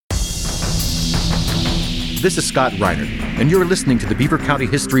This is Scott Reiner, and you're listening to the Beaver County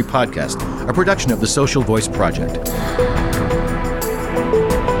History Podcast, a production of the Social Voice Project.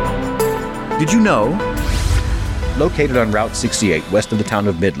 Did you know? Located on Route 68 west of the town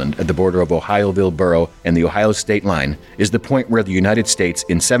of Midland at the border of Ohioville Borough and the Ohio state line is the point where the United States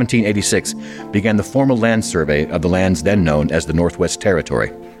in 1786 began the formal land survey of the lands then known as the Northwest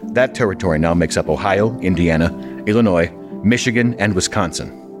Territory. That territory now makes up Ohio, Indiana, Illinois, Michigan, and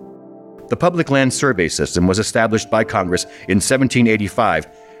Wisconsin. The Public Land Survey System was established by Congress in 1785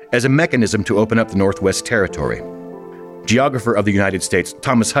 as a mechanism to open up the Northwest Territory. Geographer of the United States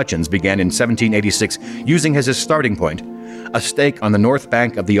Thomas Hutchins began in 1786 using as his starting point a stake on the north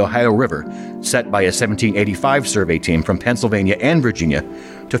bank of the Ohio River set by a 1785 survey team from Pennsylvania and Virginia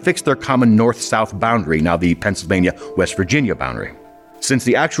to fix their common north-south boundary, now the Pennsylvania-West Virginia boundary. Since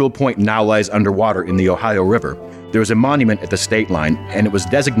the actual point now lies underwater in the Ohio River, there is a monument at the state line, and it was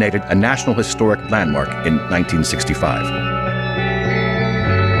designated a National Historic Landmark in 1965.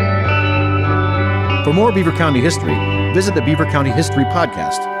 For more Beaver County history, visit the Beaver County History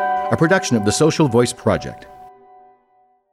Podcast, a production of the Social Voice Project.